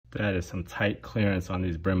That is some tight clearance on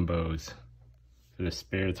these Brembos. For the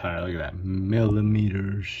spare tire, look at that,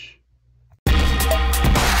 millimeters.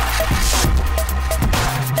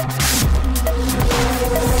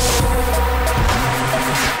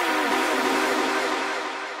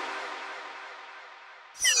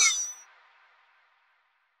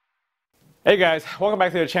 Hey guys, welcome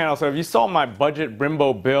back to the channel. So if you saw my budget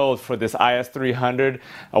Brembo build for this IS300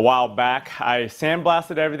 a while back, I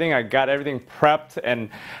sandblasted everything, I got everything prepped and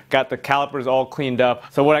got the calipers all cleaned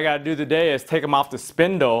up. So what I gotta do today is take them off the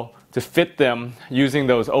spindle to fit them using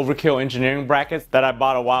those overkill engineering brackets that I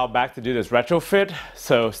bought a while back to do this retrofit.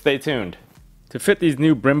 So stay tuned. To fit these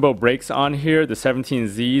new Brembo brakes on here, the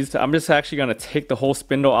 17Zs, I'm just actually going to take the whole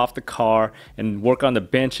spindle off the car and work on the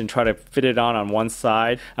bench and try to fit it on one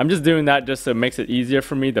side. I'm just doing that just so it makes it easier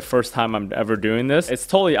for me the first time I'm ever doing this. It's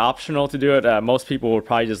totally optional to do it. Most people would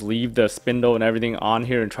probably just leave the spindle and everything on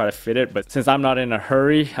here and try to fit it. But since I'm not in a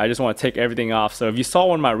hurry, I just want to take everything off. So if you saw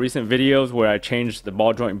one of my recent videos where I changed the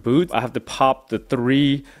ball joint boots, I have to pop the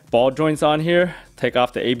 3 ball joints on here, take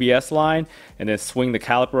off the ABS line, and then swing the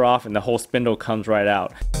caliper off and the whole spindle comes right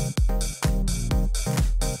out.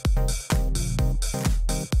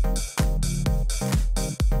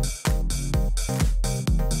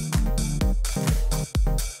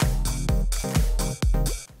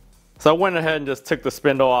 So I went ahead and just took the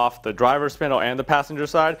spindle off, the driver's spindle and the passenger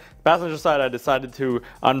side. Passenger side, I decided to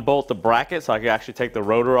unbolt the bracket so I could actually take the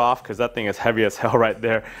rotor off because that thing is heavy as hell right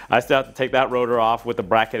there. I still have to take that rotor off with the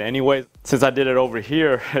bracket anyways. Since I did it over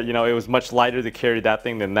here, you know, it was much lighter to carry that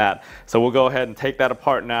thing than that. So we'll go ahead and take that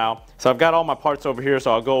apart now. So I've got all my parts over here,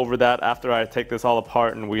 so I'll go over that after I take this all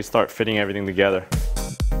apart and we start fitting everything together.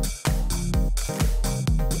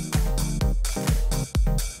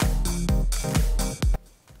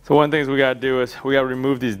 So one of the things we gotta do is we gotta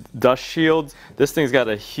remove these dust shields. This thing's got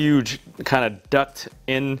a huge kind of duct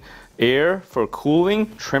in air for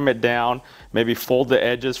cooling. Trim it down, maybe fold the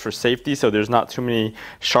edges for safety so there's not too many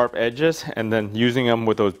sharp edges, and then using them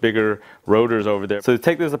with those bigger rotors over there. So to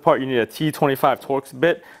take this apart, you need a T25 Torx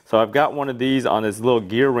bit. So I've got one of these on this little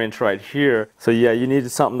gear wrench right here. So yeah, you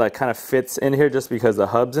need something that kind of fits in here just because the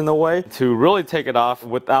hub's in the way. To really take it off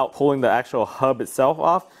without pulling the actual hub itself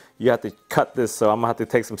off, you have to cut this, so I'm gonna have to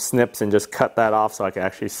take some snips and just cut that off so I can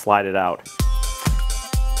actually slide it out.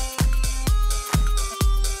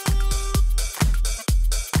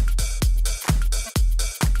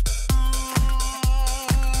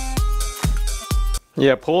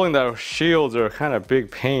 Yeah, pulling those shields are kind of big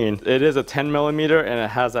pain. It is a 10mm and it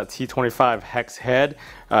has that T25 hex head.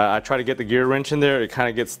 I try to get the gear wrench in there. It kind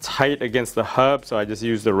of gets tight against the hub, so I just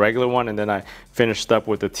use the regular one and then I finished up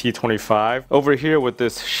with the T25. Over here with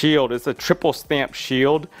this shield, it's a triple stamp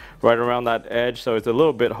shield right around that edge, so it's a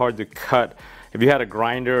little bit hard to cut. If you had a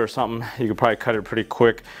grinder or something, you could probably cut it pretty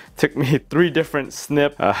quick. It took me 3 different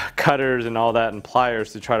snip cutters and all that and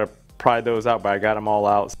pliers to try to pry those out, but I got them all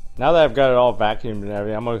out. Now that I've got it all vacuumed and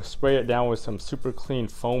everything, I'm going to spray it down with some super clean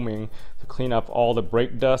foaming to clean up all the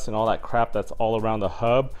brake dust and all that crap that's all around the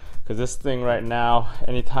hub. Because this thing right now,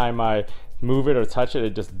 anytime I move it or touch it,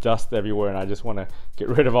 it just dusts everywhere, and I just want to get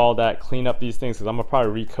rid of all that, clean up these things, because I'm going to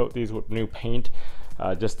probably recoat these with new paint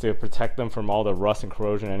just to protect them from all the rust and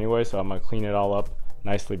corrosion anyway. So I'm going to clean it all up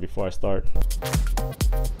nicely before I start.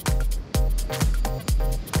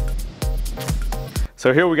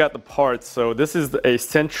 So here we got the parts. So this is a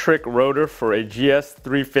centric rotor for a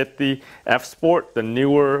GS350 F-Sport, the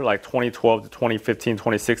newer like 2012 to 2015,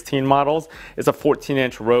 2016 models. It's a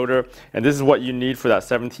 14-inch rotor, and this is what you need for that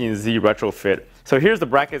 17Z retrofit. So here's the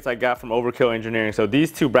brackets I got from Overkill Engineering. So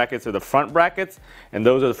these 2 brackets are the front brackets, and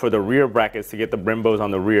those are for the rear brackets to get the Brembos on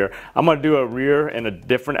the rear. I'm going to do a rear in a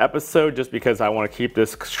different episode just because I want to keep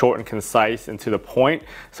this short and concise and to the point.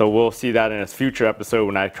 So we'll see that in a future episode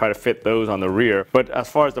when I try to fit those on the rear. But as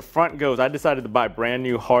far as the front goes, I decided to buy brand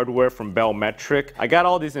new hardware from Bellmetric. I got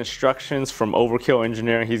all these instructions from Overkill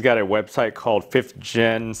Engineering. He's got a website called 5th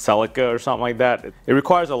Gen Celica or something like that. It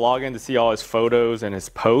requires a login to see all his photos and his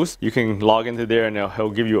posts. You can log into there and he'll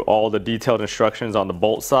give you all the detailed instructions on the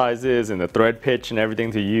bolt sizes and the thread pitch and everything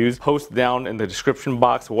to use. Post down in the description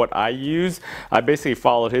box what I use. I basically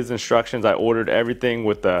followed his instructions. I ordered everything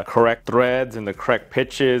with the correct threads and the correct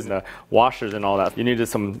pitches and the washers and all that. You needed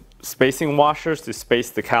some spacing washers to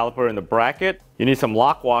space the caliper and the bracket. You need some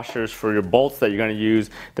lock washers for your bolts that you're going to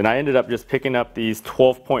use. Then I ended up just picking up these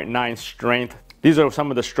 12.9 strength. These are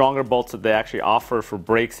some of the stronger bolts that they actually offer for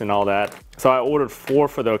brakes and all that. So I ordered 4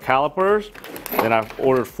 for the calipers, then I've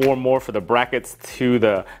ordered 4 more for the brackets to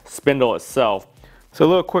the spindle itself. So a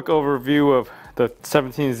little quick overview of the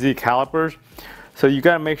 17Z calipers. So you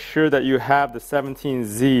got to make sure that you have the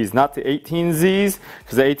 17Zs, not the 18Zs,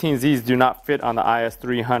 because the 18Zs do not fit on the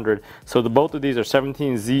IS300. So both of these are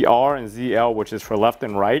 17ZR and ZL, which is for left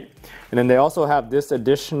and right. And then they also have this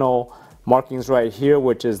additional markings right here,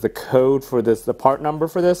 which is the code for this, the part number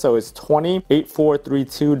for this. So it's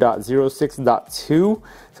 208432.06.2.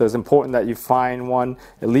 So it's important that you find one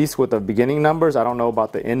at least with the beginning numbers. I don't know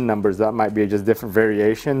about the end numbers. That might be just different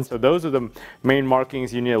variations. So those are the main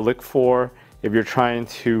markings you need to look for if you're trying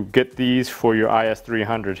to get these for your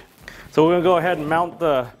IS300. So we're gonna go ahead and mount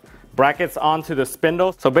the brackets onto the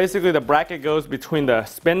spindle. So basically the bracket goes between the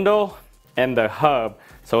spindle and the hub.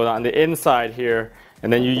 So on the inside here,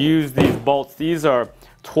 and then you use these bolts. These are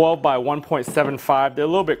 12 by 1.75. They're a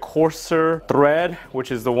little bit coarser thread,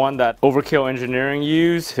 which is the one that Overkill Engineering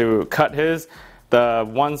used to cut his. The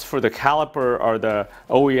ones for the caliper are the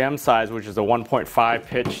OEM size, which is a 1.5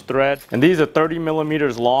 pitch thread. And these are 30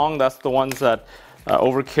 millimeters long. That's the ones that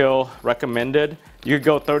Overkill recommended. You could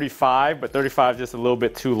go 35, but 35 is just a little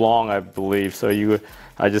bit too long, I believe. So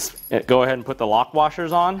I just go ahead and put the lock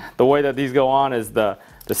washers on. The way that these go on is the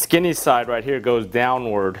skinny side right here goes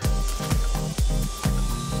downward.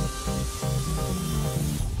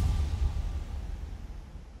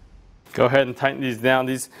 Go ahead and tighten these down.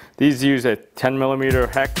 These use a 10 millimeter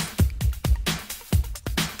hex.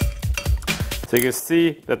 So you can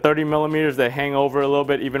see the 30 millimeters, they hang over a little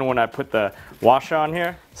bit even when I put the washer on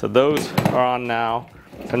here. So those are on now.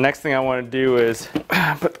 The next thing I want to do is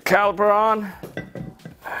put the caliper on.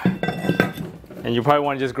 And you probably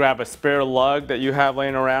want to just grab a spare lug that you have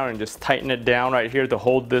laying around and just tighten it down right here to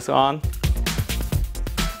hold this on.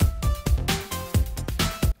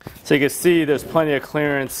 So you can see there's plenty of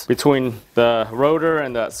clearance between the rotor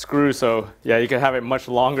and the screw. So yeah, you can have it much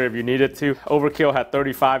longer if you needed to. Overkill had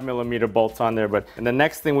 35 millimeter bolts on there. And the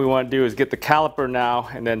next thing we want to do is get the caliper now.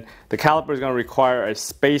 And then the caliper is going to require a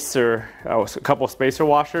spacer, a couple spacer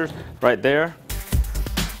washers right there.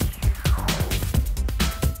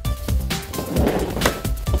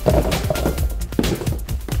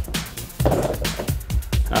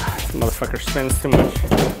 Motherfucker spins too much.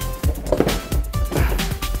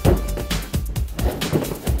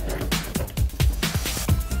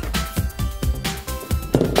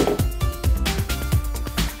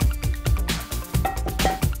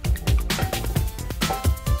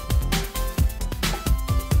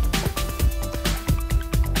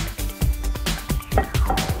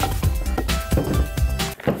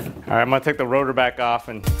 All right, I'm gonna take the rotor back off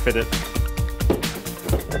and fit it.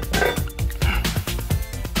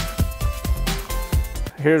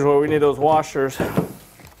 Here's where we need those washers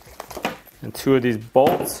and 2 of these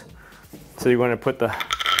bolts. So you're going to put the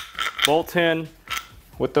bolt in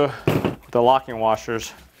with the locking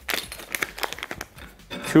washers.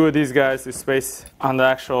 2 of these guys to space on the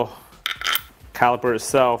actual caliper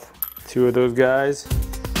itself. 2 of those guys.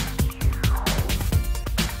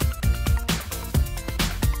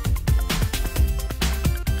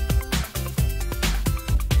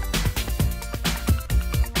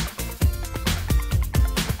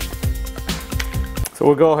 So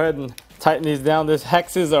we'll go ahead and tighten these down. These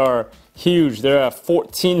hexes are huge. They're a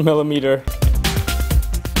 14 millimeter.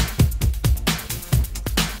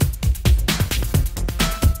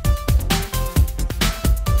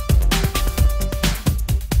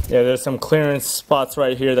 Yeah, there's some clearance spots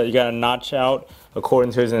right here that you gotta notch out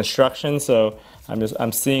according to his instructions. So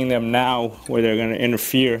I'm seeing them now where they're gonna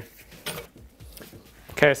interfere.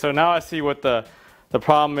 Okay, so now I see what the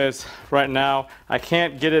problem is right now. I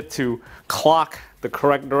can't get it to clock the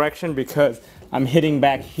correct direction because I'm hitting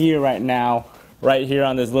back here right now, right here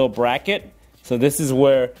on this little bracket. So this is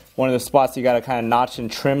where one of the spots you gotta kind of notch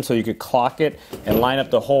and trim so you could clock it and line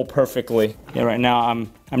up the hole perfectly. Yeah, right now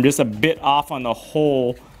I'm just a bit off on the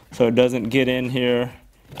hole so it doesn't get in here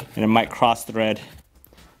and it might cross thread.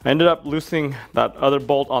 I ended up loosening that other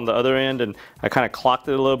bolt on the other end and I kind of clocked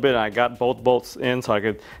it a little bit and I got both bolts in so I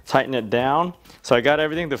could tighten it down. So I got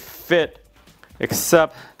everything to fit,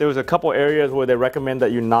 except there was a couple areas where they recommend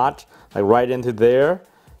that you notch, like right into there.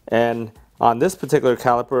 And on this particular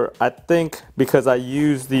caliper, I think because I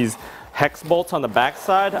used these hex bolts on the back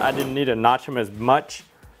side, I didn't need to notch them as much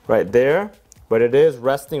right there. But it is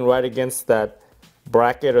resting right against that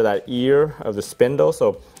bracket or that ear of the spindle.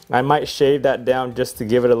 So I might shave that down just to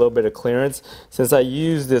give it a little bit of clearance. Since I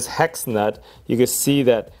used this hex nut, you can see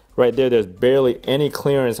that right there, there's barely any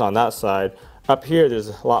clearance on that side. Up here, there's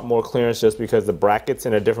a lot more clearance just because the bracket's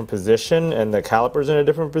in a different position and the caliper's in a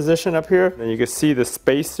different position up here. And you can see the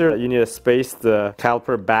spacer. You need to space the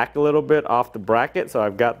caliper back a little bit off the bracket, so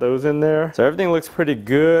I've got those in there. So everything looks pretty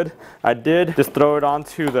good. I did just throw it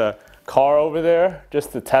onto the car over there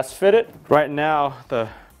just to test fit it. Right now, the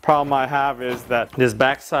problem I have is that this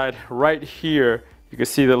backside right here, you can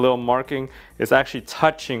see the little marking, is actually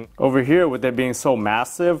touching over here with it being so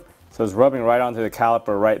massive. So it's rubbing right onto the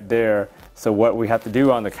caliper right there. So what we have to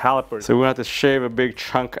do on the caliper, so we have to shave a big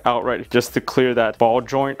chunk out right just to clear that ball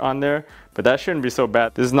joint on there. But that shouldn't be so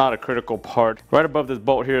bad. This is not a critical part. Right above this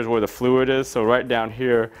bolt here is where the fluid is. So right down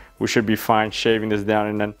here, we should be fine shaving this down.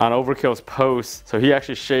 And then on Overkill's post, so he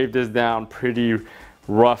actually shaved this down pretty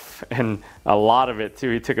rough, and a lot of it too.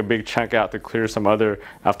 He took a big chunk out to clear some other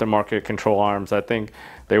aftermarket control arms. I think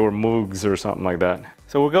they were Moogs or something like that.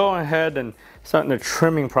 So we'll go ahead and start the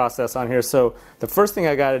trimming process on here. So the first thing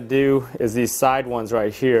I got to do is these side ones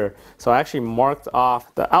right here. So I actually marked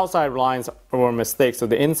off the outside lines were a mistake. So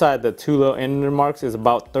the inside, the two little end marks is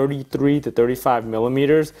about 33 to 35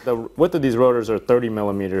 millimeters. The width of these rotors are 30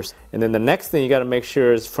 millimeters. And then the next thing you got to make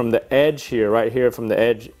sure is from the edge here, right here, from the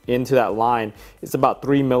edge into that line, it's about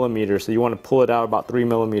 3 millimeters. So you want to pull it out about 3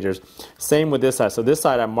 millimeters. Same with this side. So this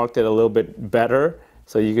side I marked it a little bit better.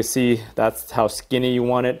 So you can see that's how skinny you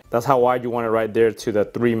want it. That's how wide you want it right there to the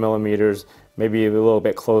 3 millimeters, maybe a little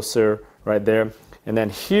bit closer right there. And then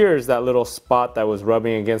here's that little spot that was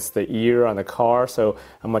rubbing against the ear on the car. So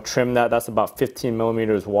I'm gonna trim that. That's about 15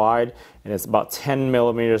 millimeters wide, and it's about 10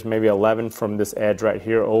 millimeters, maybe 11 from this edge right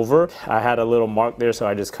here over. I had a little mark there, so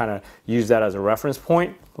I just kind of used that as a reference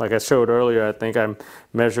point. Like I showed earlier, I think I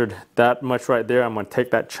measured that much right there. I'm gonna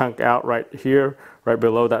take that chunk out right here, right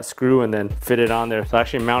below that screw, and then fit it on there. So I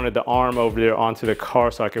actually mounted the arm over there onto the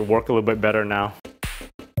car so I could work a little bit better now.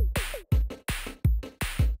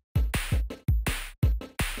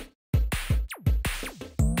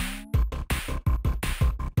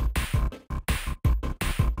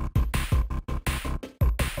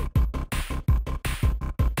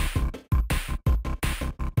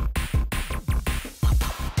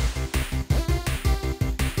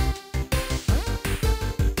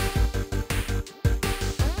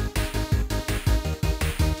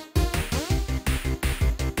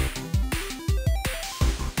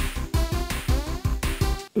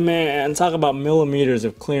 Man, talk about millimeters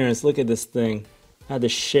of clearance. Look at this thing. I had to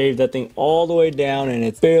shave that thing all the way down, and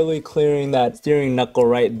it's barely clearing that steering knuckle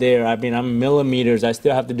right there. I mean, I'm millimeters. I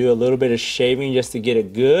still have to do a little bit of shaving just to get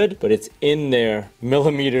it good, but it's in there.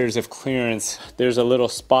 Millimeters of clearance. There's a little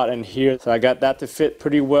spot in here. So I got that to fit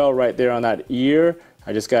pretty well right there on that ear.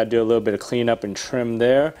 I just got to do a little bit of cleanup and trim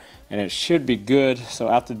there, and it should be good. So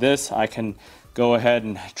after this, I can go ahead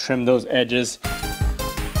and trim those edges.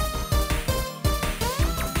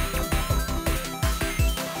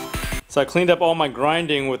 So I cleaned up all my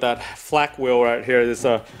grinding with that flak wheel right here. This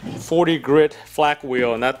 40 grit flak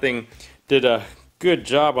wheel, and that thing did a good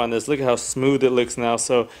job on this. Look at how smooth it looks now.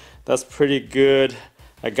 So that's pretty good.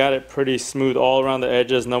 I got it pretty smooth all around the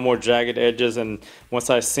edges, no more jagged edges. And once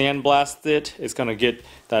I sandblast it, it's gonna get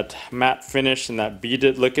that matte finish and that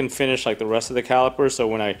beaded looking finish like the rest of the calipers. So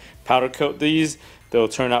when I powder coat these, they'll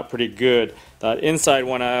turn out pretty good. That inside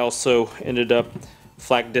one, I also ended up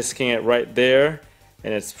flak disking it right there,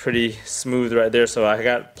 and it's pretty smooth right there. So I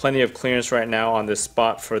got plenty of clearance right now on this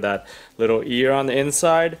spot for that little ear on the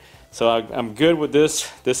inside. So I'm good with this.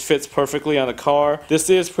 This fits perfectly on the car. This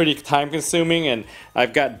is pretty time consuming, and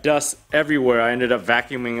I've got dust everywhere. I ended up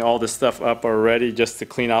vacuuming all this stuff up already just to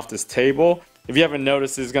clean off this table. If you haven't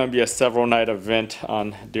noticed, this is gonna be a several night event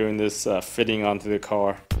on doing this fitting onto the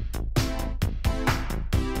car.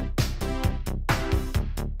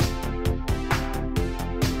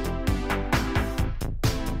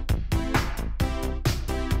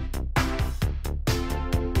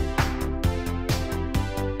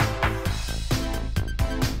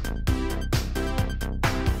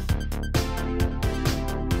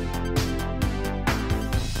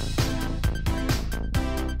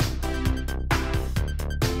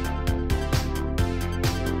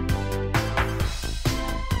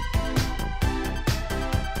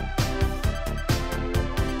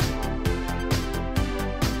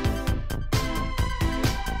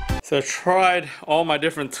 So I tried all my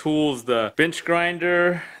different tools, the bench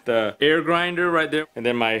grinder, the air grinder right there, and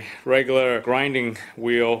then my regular grinding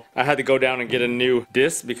wheel. I had to go down and get a new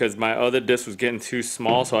disc because my other disc was getting too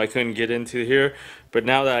small, so I couldn't get into here. But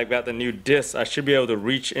now that I've got the new disc, I should be able to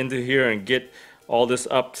reach into here and get all this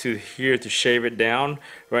up to here to shave it down.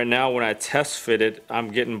 Right now when I test fit it,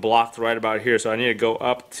 I'm getting blocked right about here, so I need to go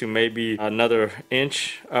up to maybe another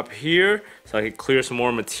inch up here so I can clear some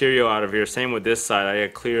more material out of here. Same with this side, I gotta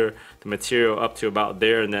clear the material up to about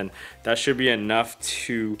there, and then that should be enough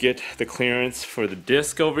to get the clearance for the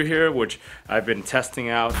disc over here, which I've been testing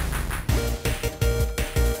out.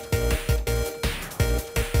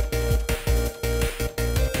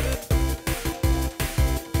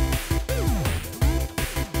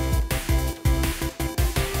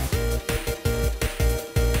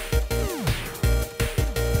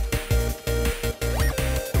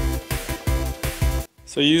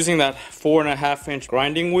 So using that 4.5-inch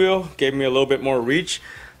grinding wheel gave me a little bit more reach.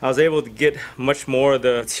 I was able to get much more of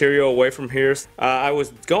the material away from here. I was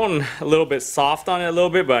going a little bit soft on it a little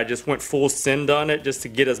bit, but I just went full send on it just to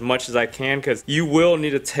get as much as I can, because you will need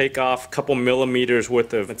to take off a couple millimeters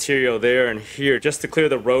worth of material there and here just to clear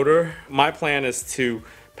the rotor. My plan is to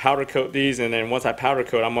powder coat these, and then once I powder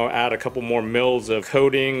coat, I'm gonna add a couple more mils of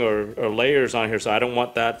coating or layers on here, so I don't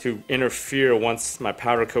want that to interfere once my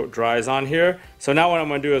powder coat dries on here. So now what I'm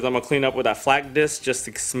gonna do is I'm gonna clean up with that flak disc just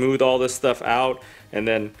to smooth all this stuff out, and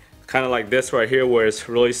then kind of like this right here where it's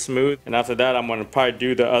really smooth. And after that, I'm gonna probably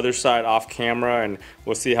do the other side off camera, and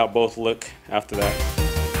we'll see how both look after that.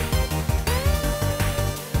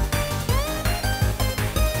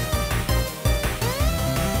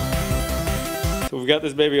 So we've got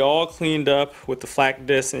this baby all cleaned up with the flak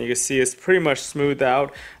disc, and you can see it's pretty much smoothed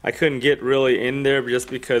out. I couldn't get really in there just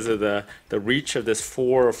because of the reach of this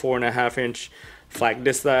 4 or 4.5-inch flak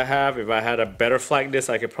disc that I have. If I had a better flak disc,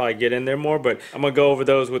 I could probably get in there more, but I'm gonna go over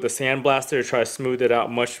those with a sandblaster to try to smooth it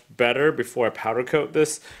out much better before I powder coat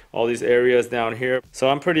this, all these areas down here. So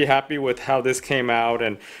I'm pretty happy with how this came out,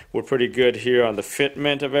 and we're pretty good here on the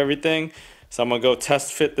fitment of everything. So I'm gonna go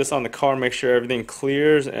test fit this on the car, make sure everything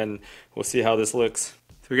clears, and we'll see how this looks.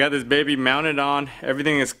 So we got this baby mounted on.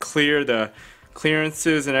 Everything is clear. The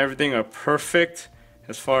clearances and everything are perfect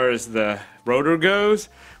as far as the rotor goes.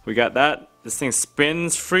 We got that. This thing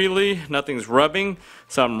spins freely, nothing's rubbing.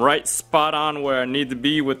 So I'm right spot on where I need to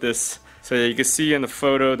be with this. So you can see in the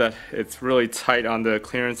photo that it's really tight on the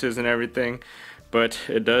clearances and everything, but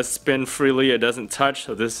it does spin freely, it doesn't touch.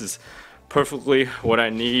 So this is perfectly what I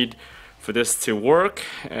need for this to work,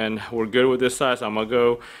 and we're good with this side. So I'm gonna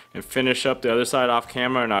go and finish up the other side off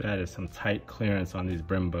camera. And that is some tight clearance on these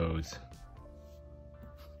Brembos.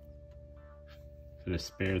 So the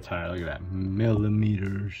spare tire, look at that,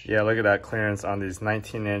 millimeters. Yeah, look at that clearance on these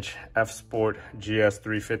 19-inch F-Sport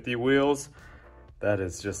GS350 wheels. That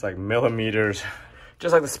is just like millimeters,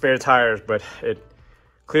 just like the spare tires, but it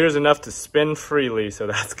clears enough to spin freely, so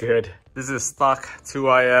that's good. This is stock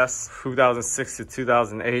 2IS 2006 to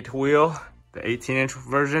 2008 wheel, the 18-inch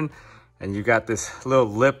version, and you got this little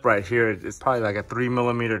lip right here. It's probably like a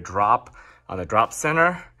 3mm drop on the drop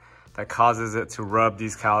center that causes it to rub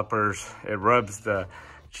these calipers. It rubs the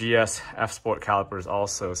GS F-Sport calipers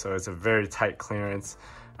also, so it's a very tight clearance.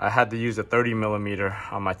 I had to use a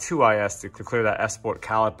 30mm on my 2IS to clear that F-Sport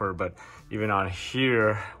caliper, but even on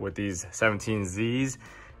here with these 17Zs,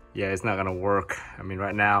 yeah, it's not gonna work. I mean,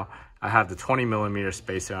 right now I have the 20mm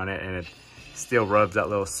spacer on it, and it still rubs that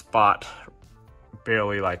little spot,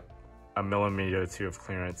 barely like a millimeter or two of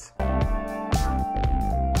clearance.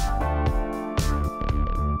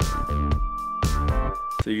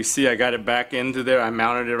 So you can see I got it back into there. I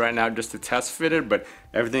mounted it right now just to test fit it, but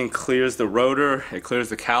everything clears the rotor, it clears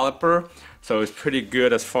the caliper. So it's pretty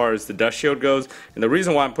good as far as the dust shield goes. And the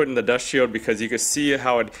reason why I'm putting the dust shield, because you can see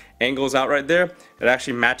how it angles out right there. It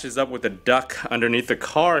actually matches up with the duct underneath the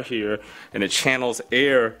car here, and it channels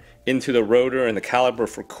air into the rotor and the caliper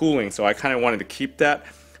for cooling. So I kind of wanted to keep that.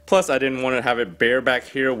 Plus, I didn't want to have it bare back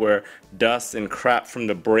here where dust and crap from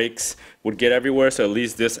the brakes would get everywhere. So at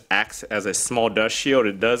least this acts as a small dust shield.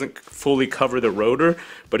 It doesn't fully cover the rotor,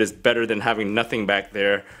 but it's better than having nothing back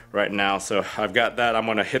there right now. So I've got that. I'm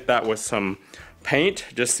going to hit that with some paint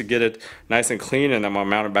just to get it nice and clean, and I'm going to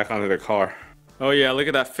mount it back onto the car. Oh yeah, look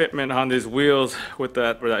at that fitment on these wheels with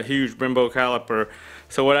that huge Brembo caliper.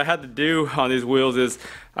 So what I had to do on these wheels is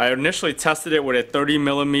I initially tested it with a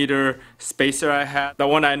 30mm spacer I had. The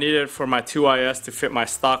one I needed for my 2IS to fit my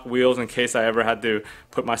stock wheels in case I ever had to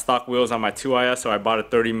put my stock wheels on my 2IS. So I bought a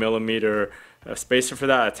 30mm spacer for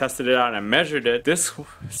that. I tested it out and I measured it. This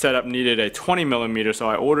setup needed a 20mm, so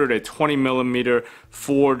I ordered a 20mm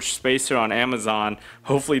forged spacer on Amazon.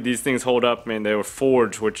 Hopefully these things hold up. I mean, they were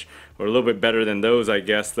forged, which were a little bit better than those, I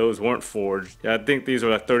guess. Those weren't forged. Yeah, I think these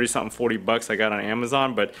were like 30-something, 40 bucks I got on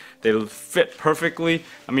Amazon, but they fit perfectly.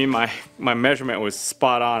 I mean, my measurement was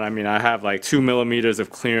spot on. I mean, I have like 2mm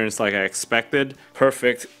of clearance like I expected.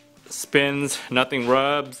 Perfect. Spins, nothing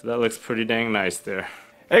rubs. That looks pretty dang nice there.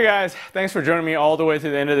 Hey guys, thanks for joining me all the way to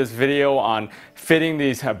the end of this video on fitting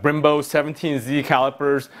these Brembo 17Z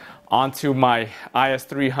calipers onto my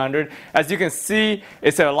IS300. As you can see,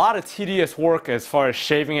 it's a lot of tedious work as far as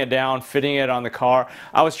shaving it down, fitting it on the car.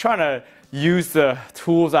 I was trying to use the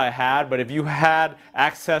tools I had, but if you had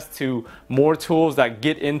access to more tools that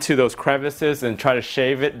get into those crevices and try to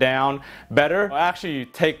shave it down better, it'll actually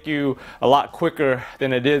take you a lot quicker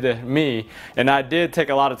than it did to me. And I did take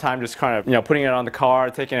a lot of time just kind of, you know, putting it on the car,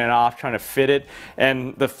 taking it off, trying to fit it,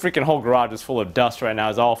 and the freaking whole garage is full of dust right now.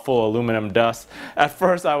 It's all full of aluminum dust. At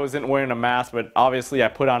first I wasn't wearing a mask, but obviously I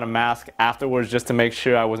put on a mask afterwards just to make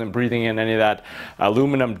sure I wasn't breathing in any of that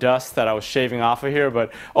aluminum dust that I was shaving off of here.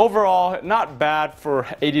 But overall, not bad for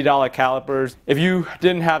 $80 calipers. If you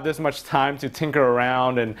didn't have this much time to tinker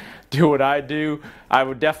around and do what I do, I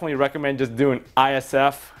would definitely recommend just doing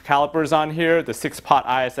ISF calipers on here, the 6-pot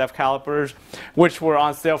ISF calipers, which were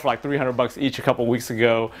on sale for like $300 each a couple weeks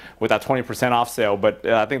ago with that 20% off sale, but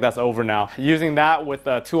I think that's over now. Using that with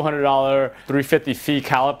a $200 350 fee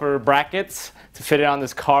caliper brackets to fit it on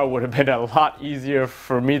this car would have been a lot easier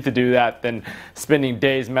for me to do that than spending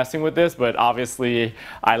days messing with this, but obviously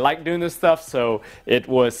I like doing this stuff, so it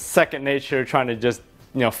was second nature trying to just,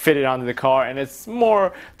 you know, fit it onto the car, and it's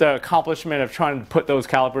more the accomplishment of trying to put those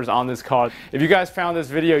calipers on this car. If you guys found this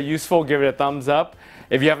video useful, give it a thumbs up.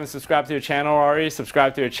 If you haven't subscribed to your channel already,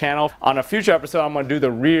 subscribe to your channel. On a future episode, I'm going to do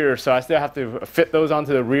the rear, so I still have to fit those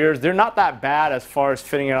onto the rears. They're not that bad as far as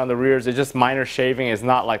fitting it on the rears. It's just minor shaving. It's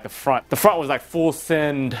not like the front. The front was like full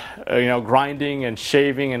send, you know, grinding and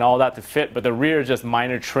shaving and all that to fit, but the rear is just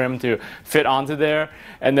minor trim to fit onto there.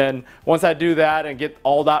 And then once I do that and get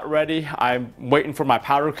all that ready, I'm waiting for my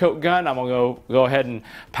powder coat gun. I'm going to go ahead and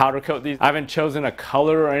powder coat these. I haven't chosen a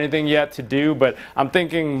color or anything yet to do, but I'm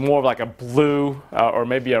thinking more of like a blue or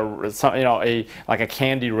maybe like a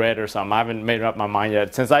candy red or something. I haven't made up my mind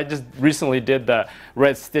yet. Since I just recently did the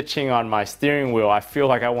red stitching on my steering wheel, I feel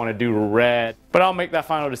like I want to do red. But I'll make that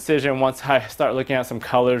final decision once I start looking at some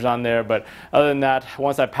colors on there. But other than that,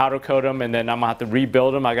 once I powder coat them, and then I'm gonna have to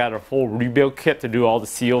rebuild them. I got a full rebuild kit to do all the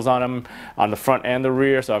seals on them on the front and the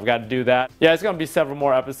rear, so I've got to do that. Yeah, it's gonna be several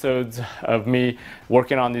more episodes of me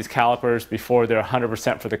working on these calipers before they're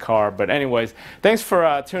 100% for the car. But anyways, thanks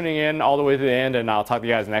for tuning in all the way to the end, and I'll talk to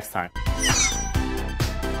you guys next time.